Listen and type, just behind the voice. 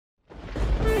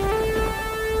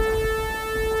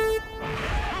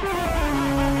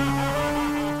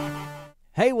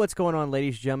Hey, what's going on,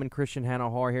 ladies and gentlemen? Christian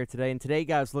Hannah here today, and today,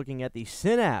 guys, looking at the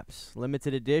Synapse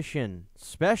limited edition,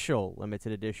 special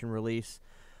limited edition release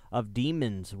of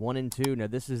Demons 1 and 2. Now,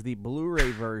 this is the Blu-ray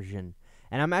version,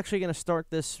 and I'm actually going to start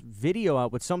this video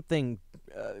out with something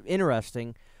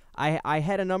interesting. I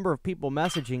had a number of people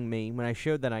messaging me when I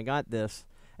showed that I got this,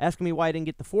 asking me why I didn't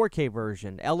get the 4K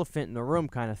version, elephant in the room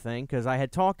kind of thing, because I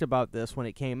had talked about this when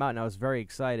it came out, and I was very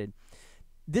excited.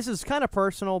 This is kind of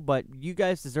personal, but you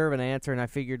guys deserve an answer, and I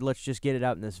figured let's just get it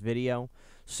out in this video.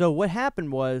 So what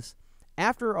happened was,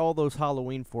 after all those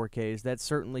Halloween 4Ks, that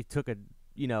certainly took a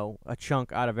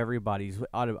chunk out of everybody's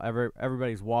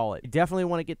wallet. I definitely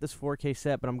want to get this 4K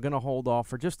set, but I'm gonna hold off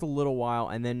for just a little while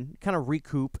and then kind of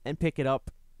recoup and pick it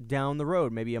up down the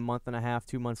road, maybe a month and a half,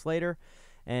 2 months later,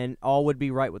 and all would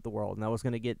be right with the world. And I was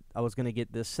gonna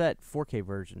get this set 4K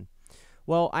version.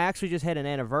 Well, I actually just had an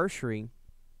anniversary.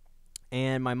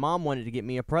 And my mom wanted to get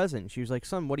me a present. She was like,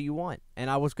 "Son, what do you want?" And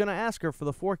I was going to ask her for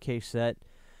the 4K set,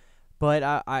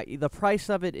 but the price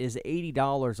of it is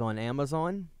 $80 on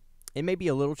Amazon. It may be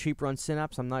a little cheaper on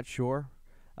Synapse, I'm not sure.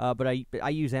 But I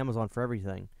use Amazon for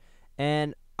everything.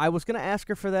 And I was going to ask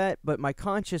her for that, but my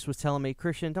conscience was telling me,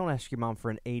 "Christian, don't ask your mom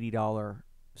for an $80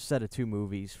 set of 2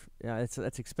 movies. That's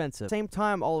expensive." At the same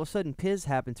time, all of a sudden, Piz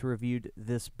happened to review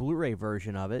this Blu-ray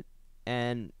version of it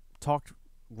and talked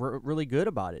really good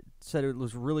about it. Said it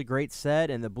was a really great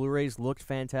set, and the Blu-rays looked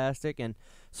fantastic. And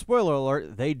spoiler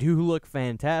alert, they do look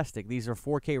fantastic. These are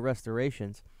 4K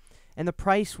restorations, and the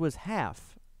price was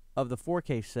half of the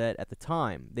 4K set at the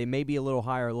time. They may be a little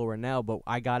higher or lower now, but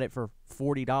I got it for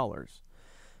 $40.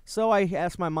 So I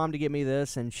asked my mom to get me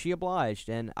this, and she obliged,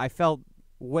 and I felt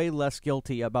way less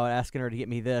guilty about asking her to get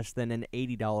me this than an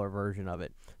 $80 version of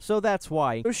it. So that's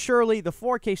why. So surely the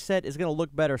 4K set is going to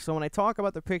look better. So when I talk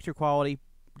about the picture quality,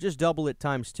 just double it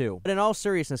times 2. But in all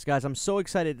seriousness, guys, I'm so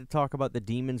excited to talk about the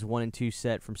Demons 1 and 2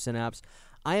 set from Synapse.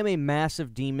 I am a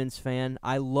massive Demons fan.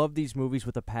 I love these movies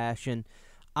with a passion.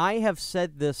 I have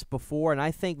said this before, and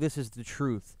I think this is the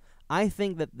truth. I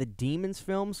think that the Demons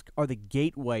films are the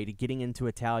gateway to getting into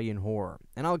Italian horror,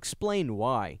 and I'll explain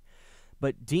why.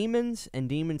 But Demons and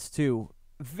Demons 2,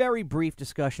 very brief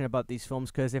discussion about these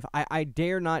films, because if I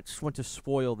dare not want to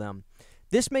spoil them.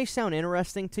 This may sound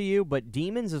interesting to you, but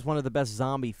Demons is one of the best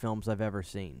zombie films I've ever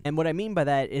seen. And what I mean by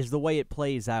that is the way it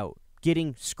plays out.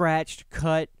 Getting scratched,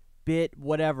 cut, bit,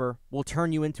 whatever, will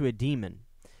turn you into a demon.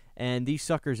 And these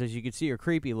suckers, as you can see, are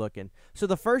creepy looking. So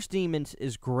the first Demons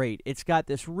is great. It's got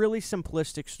this really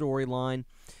simplistic storyline.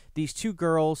 These 2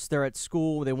 girls, they're at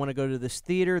school, they want to go to this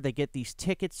theater, they get these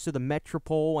tickets to the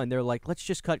Metropole, and they're like, let's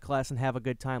just cut class and have a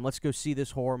good time, let's go see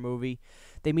this horror movie.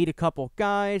 They meet a couple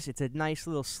guys, it's a nice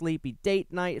little sleepy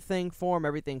date night thing for them,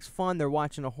 everything's fun, they're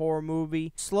watching a horror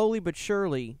movie. Slowly but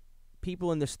surely,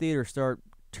 people in this theater start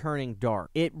turning dark.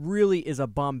 It really is a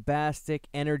bombastic,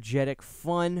 energetic,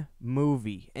 fun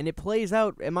movie, and it plays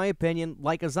out, in my opinion,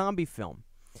 like a zombie film.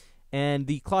 And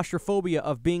the claustrophobia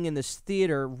of being in this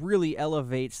theater really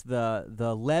elevates the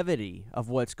levity of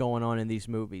what's going on in these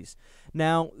movies.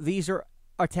 Now, these are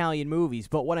Italian movies,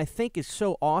 but what I think is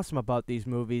so awesome about these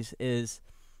movies is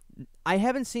I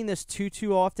haven't seen this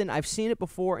too often. I've seen it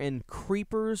before in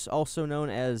Creepers, also known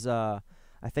as, I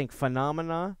think,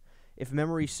 Phenomena, if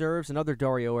memory serves, another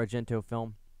Dario Argento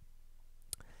film.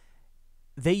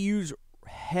 They use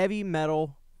heavy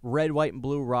metal, red, white, and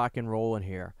blue rock and roll in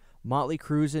here. Motley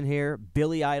Crue's in here,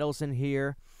 Billy Idol's in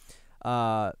here.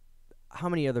 How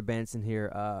many other bands in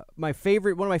here? One of my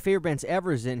favorite bands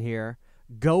ever is in here.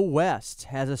 Go West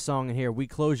has a song in here, We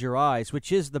Close Your Eyes,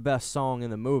 which is the best song in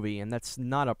the movie, and that's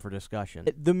not up for discussion.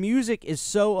 The music is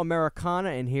so Americana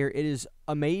in here, it is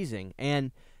amazing,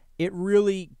 and it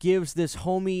really gives this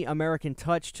homey American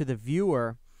touch to the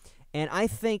viewer, and I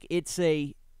think it's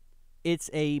a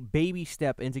baby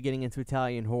step into getting into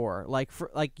Italian horror. Like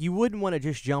you wouldn't want to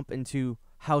just jump into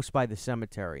House by the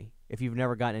Cemetery if you've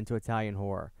never gotten into Italian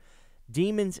horror.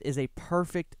 Demons is a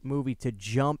perfect movie to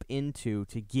jump into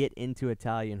to get into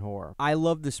Italian horror. I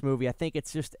love this movie. I think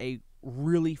it's just a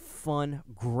really fun,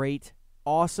 great,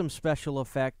 awesome special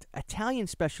effect. Italian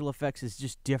special effects is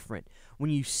just different.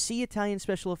 When you see Italian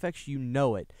special effects, you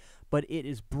know it. But it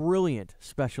is brilliant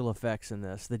special effects in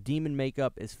this. The demon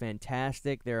makeup is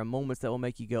fantastic. There are moments that will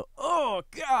make you go, oh,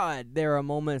 God. There are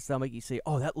moments that will make you say,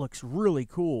 oh, that looks really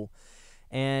cool.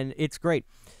 And it's great.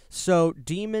 So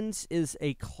Demons is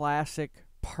a classic,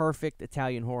 perfect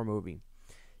Italian horror movie.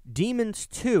 Demons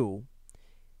 2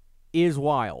 is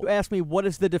wild. You ask me, what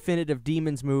is the definitive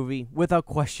Demons movie? Without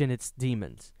question, it's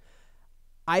Demons.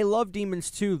 I love Demons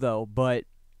 2, though, but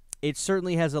it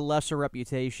certainly has a lesser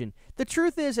reputation. The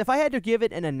truth is, if I had to give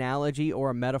it an analogy or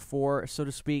a metaphor, so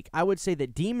to speak, I would say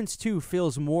that Demons 2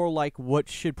 feels more like what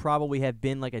should probably have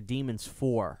been like a Demons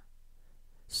 4.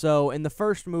 So, in the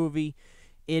first movie,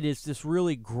 it is this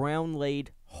really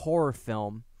ground-laid horror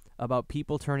film about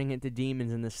people turning into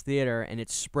demons in this theater, and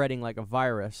it's spreading like a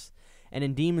virus. And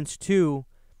in Demons 2,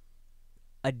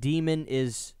 a demon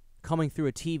is coming through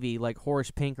a TV like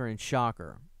Horace Pinker and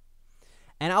Shocker.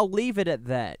 And I'll leave it at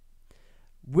that.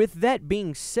 With that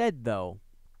being said, though,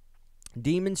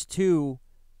 Demons 2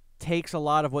 takes a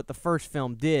lot of what the first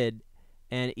film did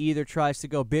and either tries to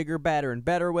go bigger, badder, and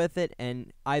better with it,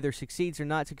 and either succeeds or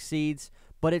not succeeds,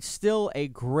 but it's still a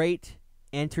great,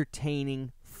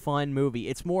 entertaining, fun movie.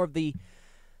 It's more of the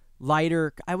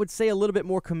lighter, I would say a little bit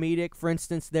more comedic. For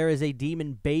instance, there is a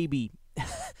demon baby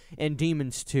in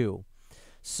Demons 2.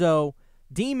 So,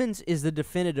 Demons is the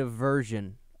definitive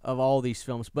version of all these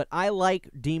films, but I like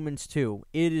Demons 2.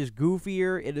 It is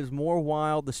goofier, it is more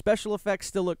wild, the special effects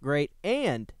still look great,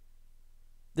 and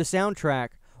the soundtrack,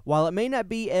 while it may not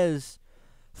be as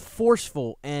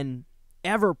forceful and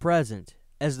ever-present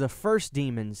as the first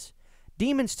Demons,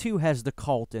 Demons 2 has The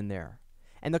Cult in there,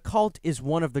 and The Cult is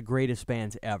one of the greatest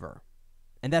bands ever,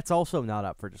 and that's also not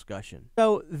up for discussion.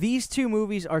 So, these two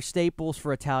movies are staples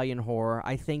for Italian horror.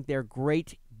 I think they're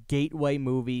great gateway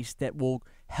movies that will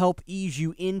help ease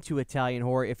you into Italian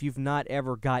horror if you've not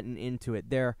ever gotten into it.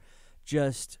 They're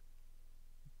just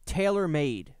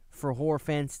tailor-made for horror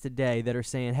fans today that are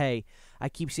saying, hey, I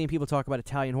keep seeing people talk about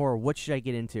Italian horror. What should I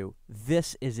get into?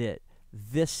 This is it.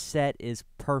 This set is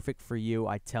perfect for you,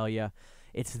 I tell you.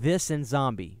 It's this and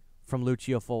Zombie from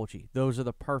Lucio Fulci. Those are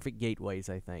the perfect gateways,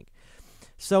 I think.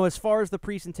 So as far as the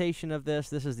presentation of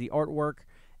this is the artwork.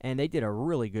 And they did a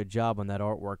really good job on that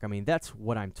artwork. I mean, that's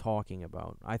what I'm talking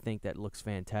about. I think that looks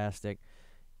fantastic.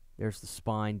 There's the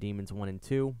spine, Demons 1 and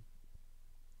 2.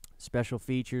 Special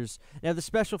features. Now, the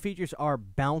special features are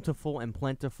bountiful and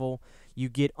plentiful. You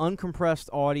get uncompressed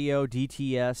audio,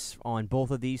 DTS, on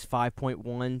both of these,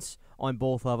 5.1s on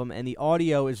both of them. And the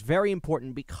audio is very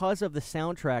important because of the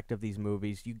soundtrack of these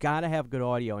movies. You got to have good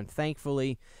audio, and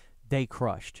thankfully, they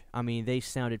crushed. I mean, they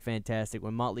sounded fantastic.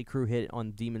 When Motley Crue hit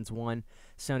on Demons 1,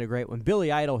 sounded great. When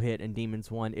Billy Idol hit in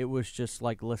Demons 1, it was just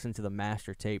like listening to the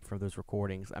master tape for those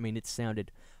recordings. I mean, it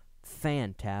sounded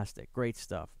fantastic. Great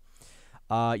stuff.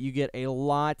 You get a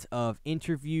lot of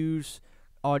interviews,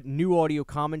 new audio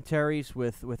commentaries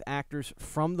with actors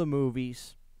from the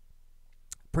movies.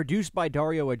 Produced by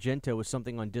Dario Argento was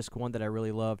something on Disc 1 that I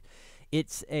really loved.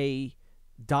 It's a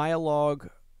dialogue,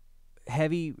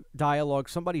 heavy dialogue.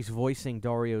 Somebody's voicing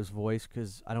Dario's voice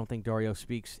because I don't think Dario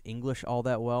speaks English all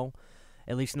that well.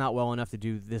 At least not well enough to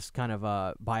do this kind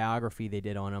of biography they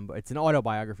did on him. But it's an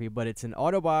autobiography, but it's an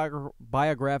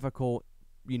autobiographical,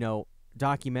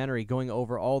 documentary going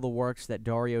over all the works that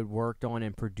Dario worked on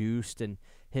and produced, and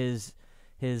his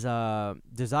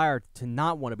desire to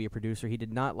not want to be a producer. He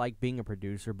did not like being a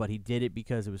producer, but he did it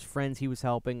because it was friends he was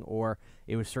helping, or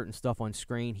it was certain stuff on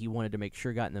screen he wanted to make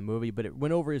sure got in the movie. But it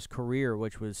went over his career,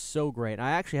 which was so great.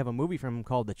 I actually have a movie from him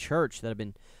called The Church that I've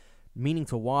been meaning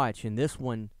to watch, and this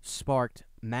one sparked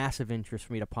massive interest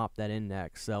for me to pop that in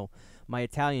next. So my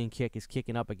Italian kick is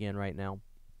kicking up again right now.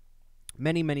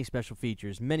 Many special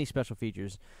features.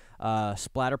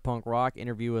 Splatter punk rock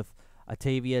interview with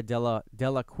Ottavia Della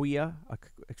Quia.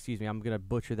 Excuse me, I'm going to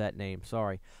butcher that name.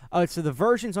 Sorry. So the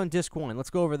versions on Disc 1. Let's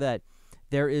go over that.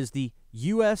 There is the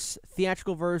U.S.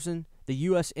 theatrical version, the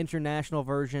U.S. international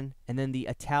version, and then the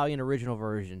Italian original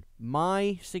version.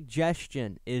 My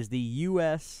suggestion is the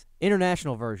U.S.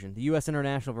 international version. The U.S.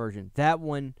 international version. That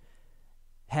one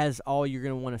has all you're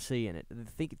going to want to see in it.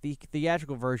 The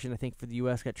theatrical version, I think, for the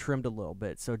U.S. got trimmed a little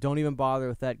bit, so don't even bother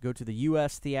with that. Go to the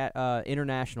U.S.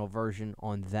 international version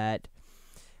on that.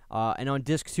 And on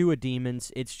Disc 2 of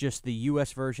Demons, it's just the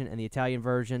U.S. version and the Italian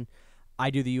version. I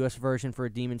do the U.S. version for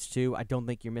Demons 2. I don't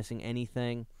think you're missing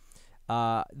anything.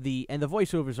 The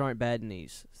voiceovers aren't bad in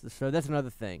these, so that's another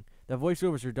thing. The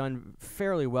voiceovers are done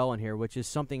fairly well in here, which is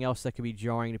something else that could be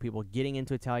jarring to people getting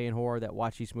into Italian horror that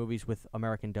watch these movies with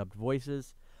American dubbed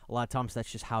voices. A lot of times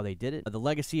that's just how they did it. The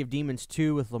Legacy of Demons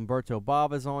 2 with Lamberto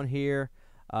Bava's on here.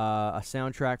 A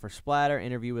soundtrack for Splatter.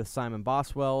 Interview with Simon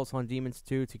Boswell's on Demons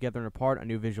 2. Together and Apart, a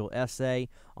new visual essay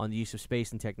on the use of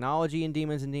space and technology in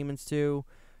Demons and Demons 2.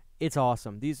 It's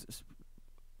awesome. These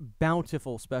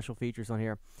bountiful special features on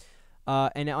here.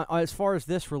 And as far as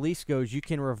this release goes, you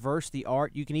can reverse the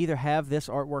art. You can either have this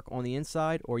artwork on the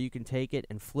inside, or you can take it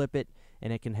and flip it,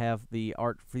 and it can have the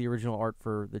art for the original art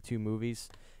for the two movies.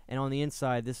 And on the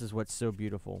inside, this is what's so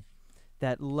beautiful.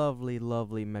 That lovely,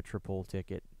 lovely Metropole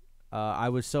ticket. I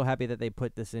was so happy that they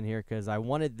put this in here because I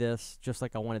wanted this just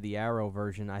like I wanted the Arrow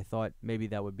version. I thought maybe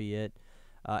that would be it.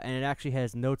 And it actually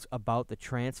has notes about the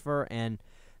transfer, and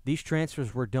these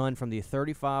transfers were done from the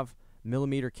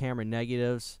 35mm camera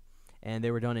negatives, and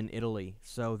they were done in Italy,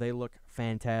 so they look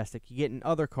fantastic. You get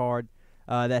another card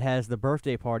that has the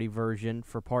birthday party version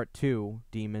for Part 2,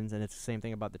 Demons, and it's the same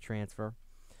thing about the transfer.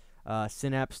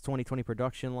 Synapse 2020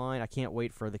 production line. I can't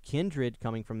wait for the Kindred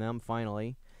coming from them,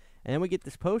 finally. And then we get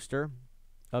this poster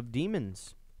of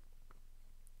Demons,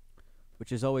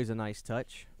 which is always a nice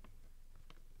touch.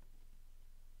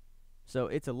 So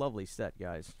it's a lovely set,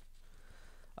 guys.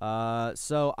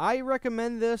 So I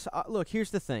recommend this. Look,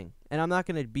 here's the thing, and I'm not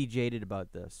going to be jaded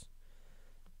about this.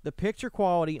 The picture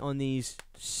quality on these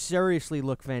seriously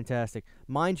look fantastic.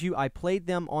 Mind you, I played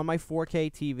them on my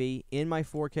 4K TV, in my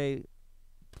 4K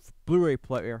Blu-ray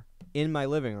player, in my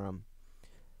living room.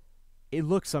 It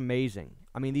looks amazing.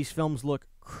 I mean, these films look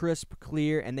crisp,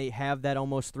 clear, and they have that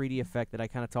almost 3D effect that I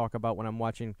kind of talk about when I'm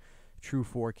watching true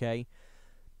 4K.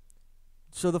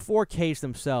 So the 4Ks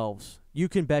themselves, you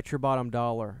can bet your bottom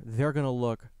dollar they're going to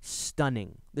look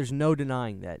stunning. There's no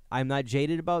denying that. I'm not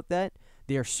jaded about that.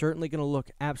 They are certainly going to look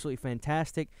absolutely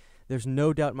fantastic. There's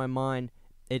no doubt in my mind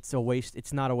it's a waste.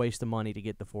 It's not a waste of money to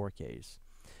get the 4Ks.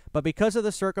 But because of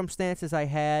the circumstances I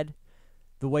had,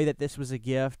 the way that this was a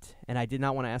gift, and I did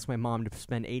not want to ask my mom to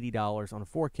spend $80 on a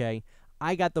 4K,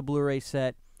 I got the Blu-ray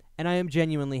set, and I am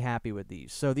genuinely happy with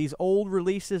these. So these old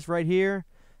releases right here,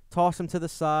 toss them to the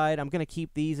side. I'm going to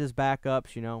keep these as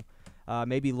backups, you know.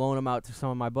 Maybe loan them out to some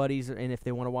of my buddies and if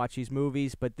they want to watch these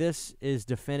movies. But this is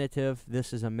definitive.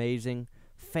 This is amazing.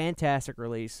 Fantastic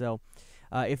release. So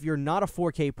if you're not a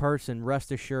 4K person,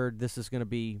 rest assured this is going to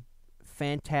be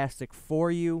fantastic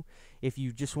for you. If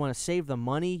you just want to save the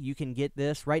money, you can get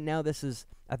this. Right now, this is,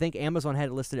 I think Amazon had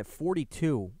it listed at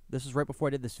 42. This is right before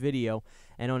I did this video.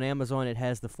 And on Amazon, it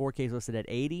has the 4Ks listed at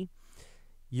 80.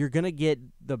 You're going to get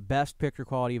the best picture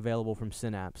quality available from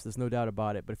Synapse. There's no doubt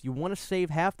about it. But if you want to save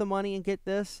half the money and get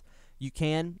this, you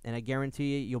can. And I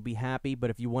guarantee you, you'll be happy. But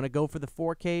if you want to go for the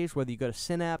 4Ks, whether you go to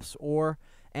Synapse or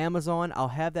Amazon, I'll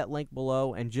have that link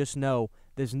below. And just know,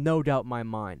 there's no doubt in my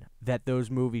mind that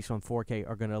those movies on 4K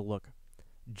are going to look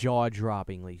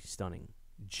jaw-droppingly stunning.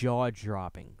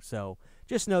 Jaw-dropping. So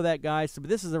just know that, guys. So, but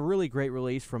this is a really great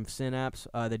release from Synapse,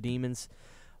 The Demons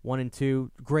 1 and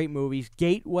 2. Great movies.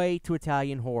 Gateway to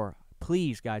Italian horror.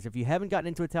 Please, guys, if you haven't gotten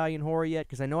into Italian horror yet,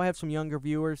 because I know I have some younger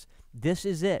viewers, this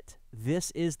is it.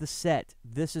 This is the set.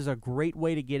 This is a great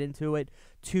way to get into it.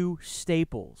 2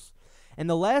 staples. And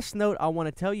the last note I want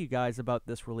to tell you guys about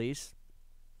this release,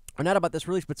 or not about this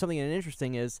release, but something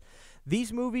interesting is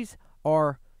these movies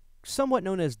are somewhat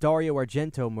known as Dario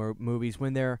Argento movies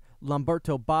when they're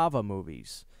Lamberto Bava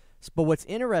movies. But what's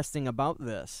interesting about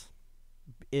this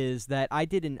is that I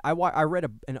read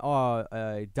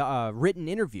a written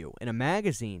interview in a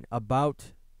magazine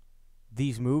about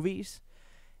these movies,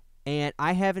 and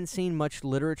I haven't seen much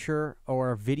literature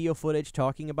or video footage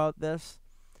talking about this.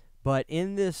 But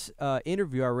in this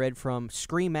interview I read from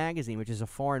Scream Magazine, which is a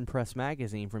foreign press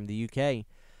magazine from the UK,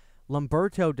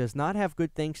 Lamberto does not have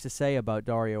good things to say about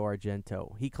Dario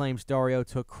Argento. He claims Dario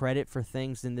took credit for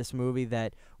things in this movie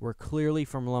that were clearly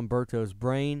from Lamberto's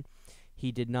brain.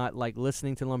 He did not like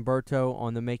listening to Lamberto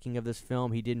on the making of this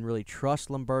film. He didn't really trust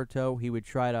Lamberto. He would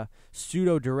try to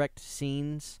pseudo-direct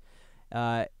scenes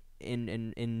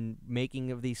in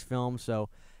making of these films. So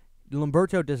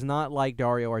Lamberto does not like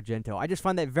Dario Argento. I just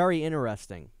find that very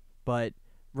interesting. But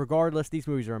regardless, these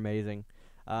movies are amazing.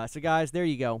 So guys, there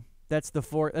you go. That's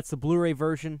the Blu-ray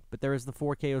version, but there is the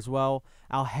 4K as well.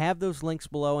 I'll have those links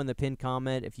below in the pinned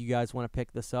comment. If you guys want to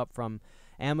pick this up from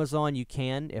Amazon, you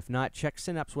can. If not, check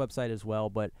Synapse website as well.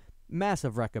 But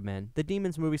massive recommend. The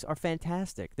Demons movies are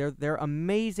fantastic. They're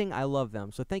amazing. I love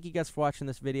them. So thank you guys for watching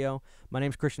this video. My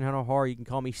name's Christian Horror. You can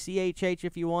call me CHH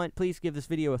if you want. Please give this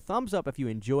video a thumbs up if you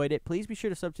enjoyed it. Please be sure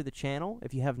to sub to the channel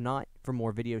if you have not for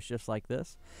more videos just like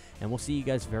this. And we'll see you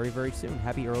guys very, very soon.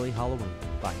 Happy early Halloween.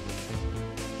 Bye.